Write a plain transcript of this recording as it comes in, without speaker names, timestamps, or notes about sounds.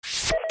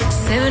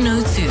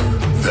702.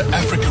 The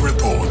Africa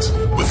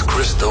Report with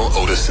Crystal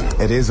Odison.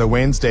 It is a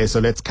Wednesday, so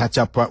let's catch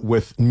up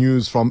with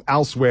news from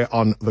elsewhere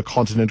on the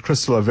continent.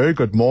 Crystal, a very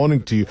good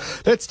morning to you.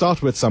 Let's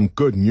start with some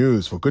good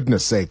news, for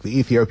goodness sake. The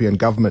Ethiopian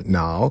government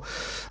now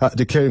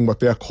declaring what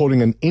they are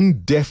calling an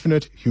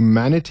indefinite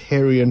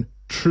humanitarian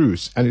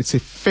truce, and it's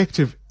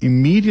effective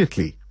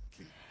immediately.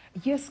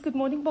 Yes, good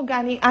morning,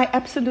 Bongani. I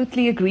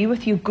absolutely agree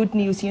with you. Good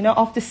news. You know,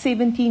 after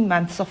 17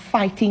 months of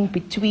fighting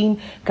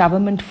between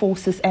government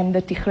forces and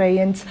the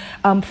Tigrayans,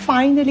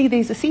 finally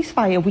there's a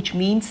ceasefire, which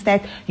means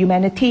that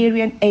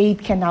humanitarian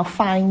aid can now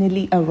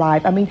finally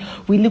arrive. I mean,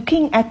 we're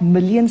looking at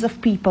millions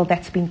of people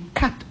that's been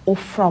cut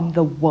off from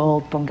the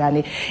world,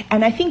 Bongani.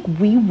 And I think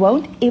we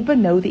won't ever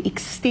know the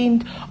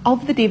extent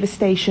of the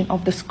devastation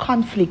of this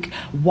conflict,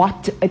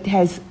 what it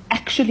has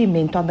actually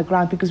meant on the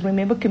ground, because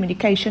remember,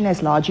 communication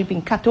has largely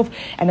been cut off,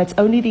 and it's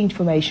only the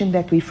information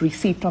that we've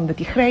received from the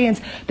Tigrayans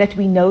that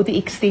we know the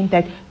extent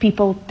that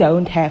people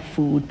don't have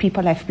food,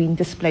 people have been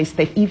displaced,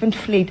 they've even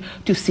fled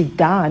to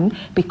Sudan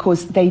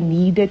because they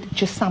needed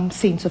just some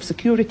sense of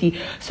security.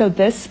 So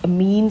this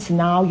means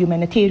now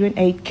humanitarian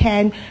aid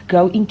can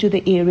go into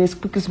the areas,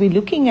 because we're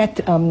looking at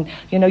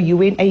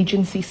UN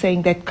agencies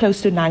saying that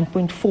close to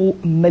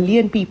 9.4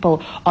 million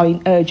people are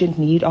in urgent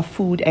need of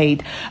food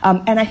aid.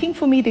 And I think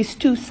for me there's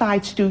two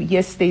sides to,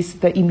 yes, there's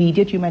the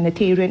immediate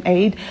humanitarian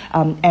aid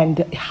and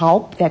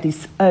help that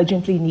is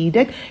urgently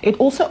needed. It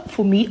also,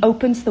 for me,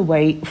 opens the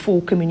way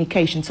for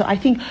communication. So I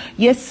think,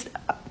 yes,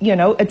 you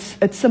know, it's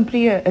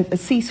simply a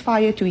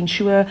ceasefire to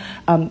ensure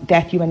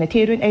that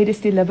humanitarian aid is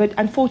delivered.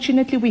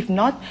 Unfortunately, we've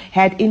not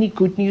had any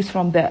good news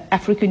from the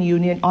African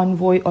Union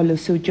envoy,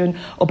 Olusegun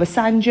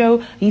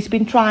Obasanjo. He's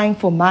been trying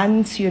for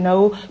months, you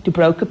know, to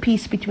broker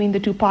peace between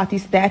the two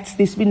parties.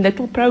 There's been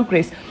little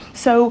progress.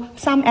 So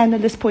some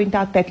analysts point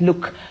out that,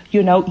 look,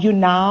 you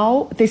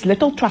know, there's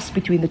little trust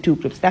between the two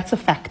groups. That's a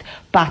fact.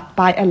 But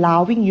by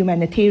allowing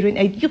humanitarian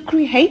aid, you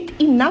create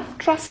enough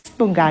trust,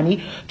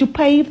 Bongani, to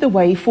pave the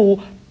way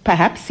for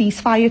perhaps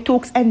ceasefire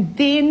talks, and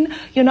then,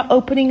 you know,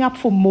 opening up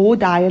for more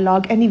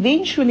dialogue, and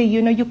eventually,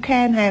 you know, you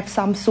can have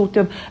some sort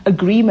of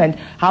agreement.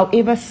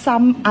 However,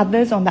 some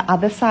others on the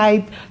other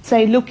side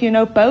say, look, you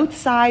know, both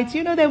sides,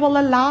 you know, they will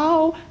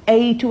allow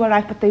aid to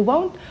arrive, but they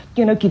won't,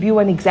 you know, give you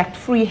an exact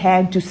free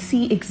hand to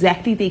see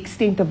exactly the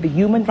extent of the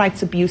human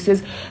rights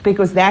abuses,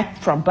 because that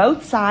from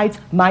both sides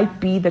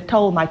the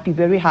toll might be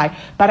very high.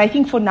 But I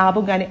think for now,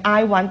 Bongani,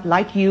 I want,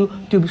 like you,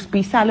 to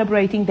be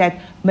celebrating that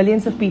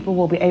millions of people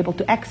will be able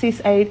to access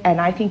aid,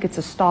 and I think it's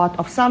a start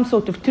of some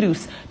sort of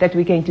truce that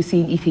we're going to see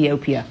in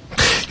Ethiopia.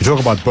 You talk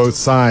about both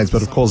sides,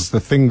 but of course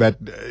the thing that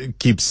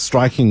keeps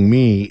striking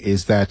me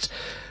is that,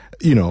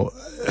 you know,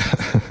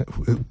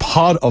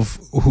 part of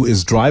who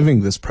is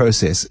driving this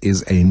process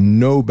is a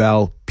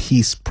Nobel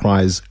Peace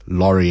Prize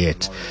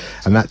laureate.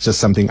 And that's just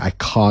something I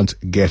can't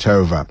get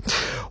over.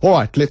 All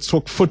right, let's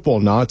talk football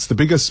now. It's the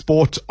biggest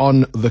sport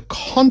on the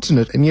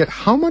continent, and yet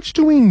how much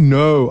do we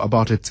know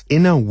about its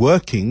inner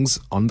workings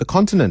on the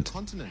continent?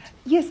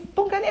 Yes,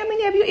 Bongani, I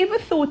mean, have you ever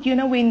thought, you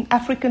know, when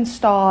African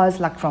stars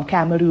like from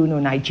Cameroon or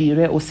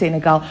Nigeria or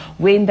Senegal,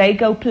 when they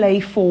go play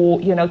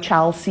for, you know,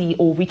 Chelsea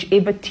or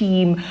whichever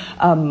team,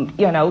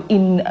 you know,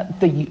 in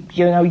the,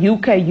 you know,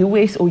 UK,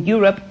 US or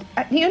Europe,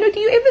 you know, do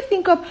you ever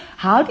think of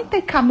how did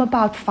they come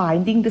about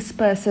finding this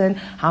person?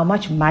 How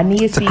much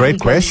money is being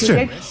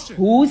negotiated?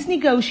 Who's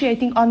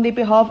negotiating on their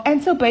behalf?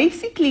 And so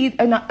basically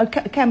a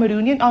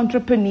Cameroonian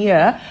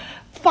entrepreneur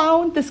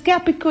found this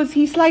gap, because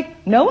he's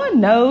like, no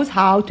one knows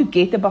how to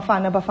get a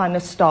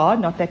Bafana star,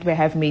 not that we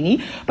have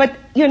many, but,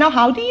 you know,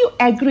 how do you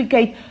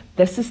aggregate?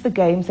 This is the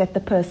games that the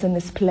person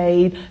has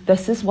played.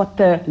 This is what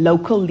the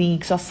local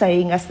leagues are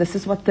saying us. This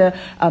is what the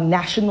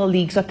national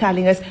leagues are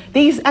telling us.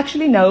 There's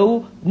actually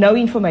no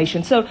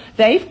information. So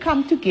they've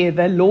come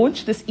together,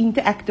 launched this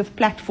interactive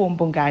platform,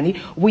 Bongani,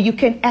 where you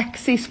can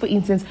access, for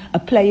instance, a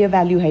player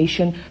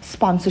valuation,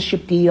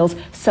 sponsorship deals,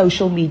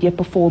 social media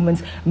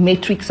performance,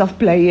 metrics of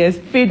players,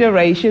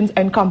 federations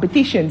and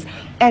competitions.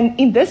 And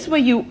in this way,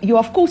 you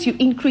of course, you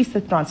increase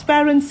the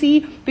transparency,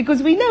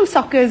 because we know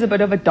soccer is a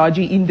bit of a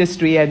dodgy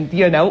industry, and,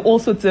 you know, all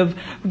sorts of,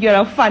 you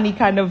know, funny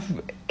kind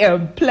of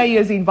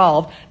players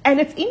involved. And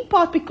it's in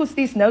part because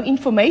there's no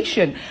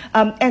information.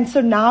 And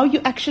so now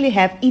you actually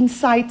have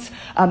insights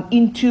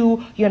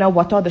into, you know,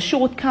 what are the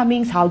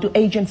shortcomings, how do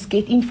agents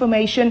get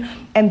information.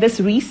 And this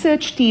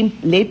research team,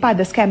 led by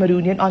this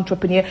Cameroonian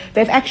entrepreneur,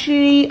 they've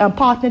actually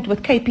partnered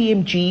with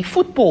KPMG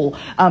Football.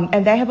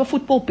 And they have a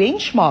football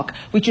benchmark,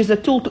 which is a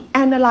tool to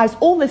analyze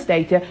all this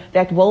data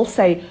that will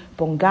say,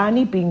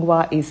 Bongani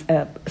Bingwa is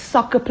a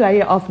soccer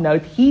player of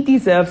note. He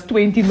deserves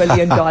 $20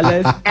 million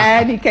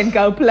and he can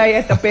go play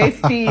at the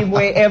best team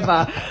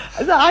wherever.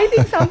 So I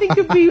think something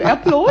to be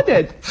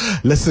applauded.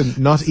 Listen,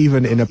 not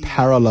even in a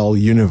parallel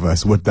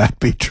universe would that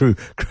be true.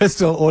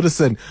 Crystal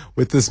Odison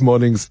with this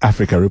morning's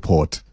Africa Report.